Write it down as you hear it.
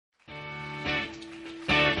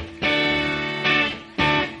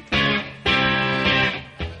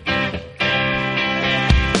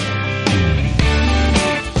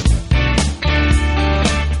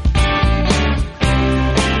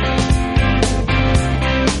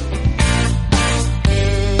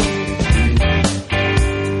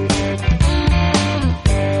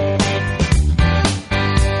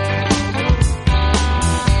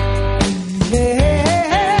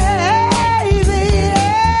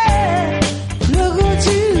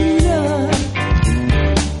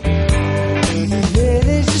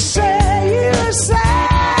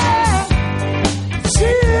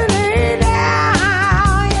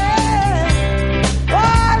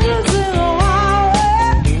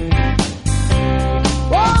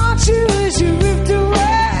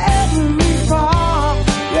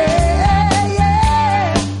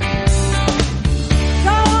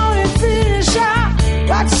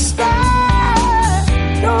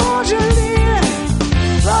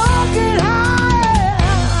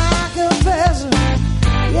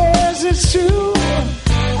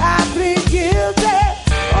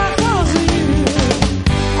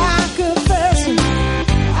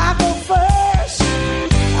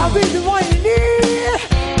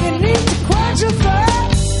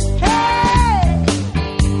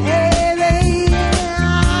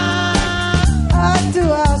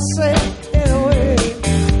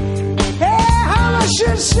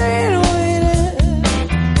should say it waiting.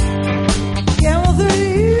 Gamble through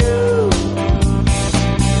you.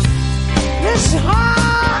 This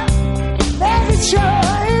heart, make a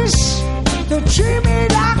choice to treat me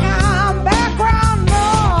like I'm background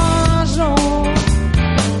noise.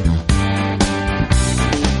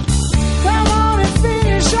 Come on and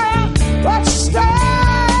finish up what you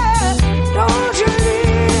started. Don't you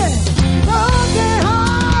leave, don't get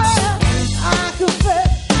hard. I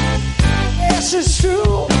confess, yes it's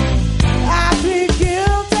true. I plead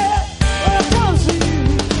guilty when it comes to you.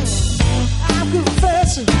 I'm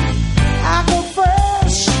confessing, I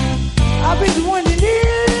confess, I'll be the one you need.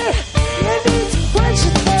 You need to quench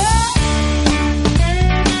your thirst.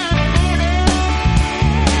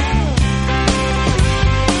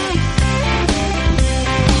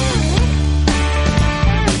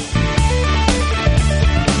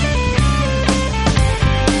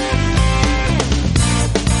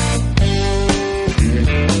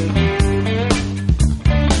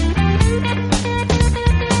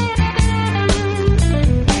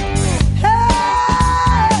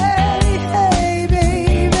 Hey,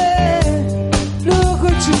 baby, look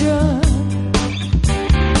what you done.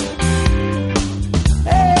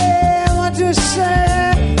 Hey, what you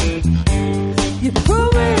say? You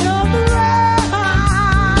put me on the ground.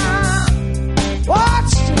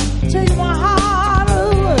 Watch you take my heart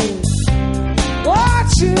away.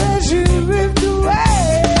 Watch you as you ripped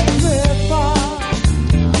away every part.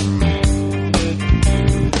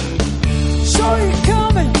 So you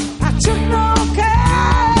coming? I took no care.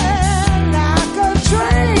 Like a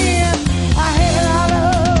train, I headed out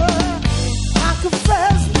of. I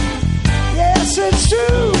confess, yes it's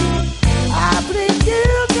true. I plead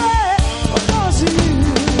guilty because of you.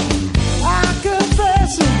 I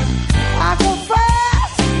confess,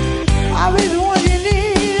 I'll be the one you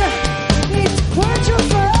need. Need to quench your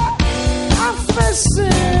thirst. I'm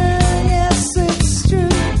confessing, yes it's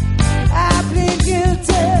true. I plead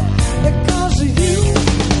guilty because of you.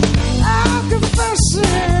 I'm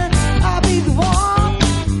confessing, I'll be the one.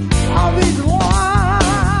 I'll be the one.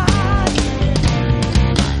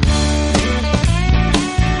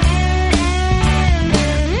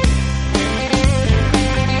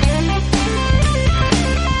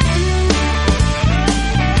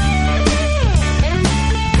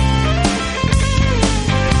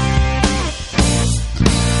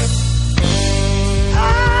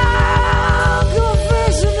 I'm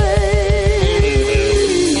confessing it.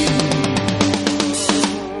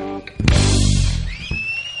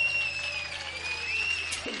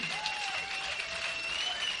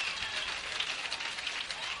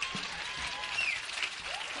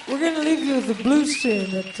 We're going to leave you with a blues tune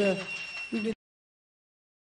that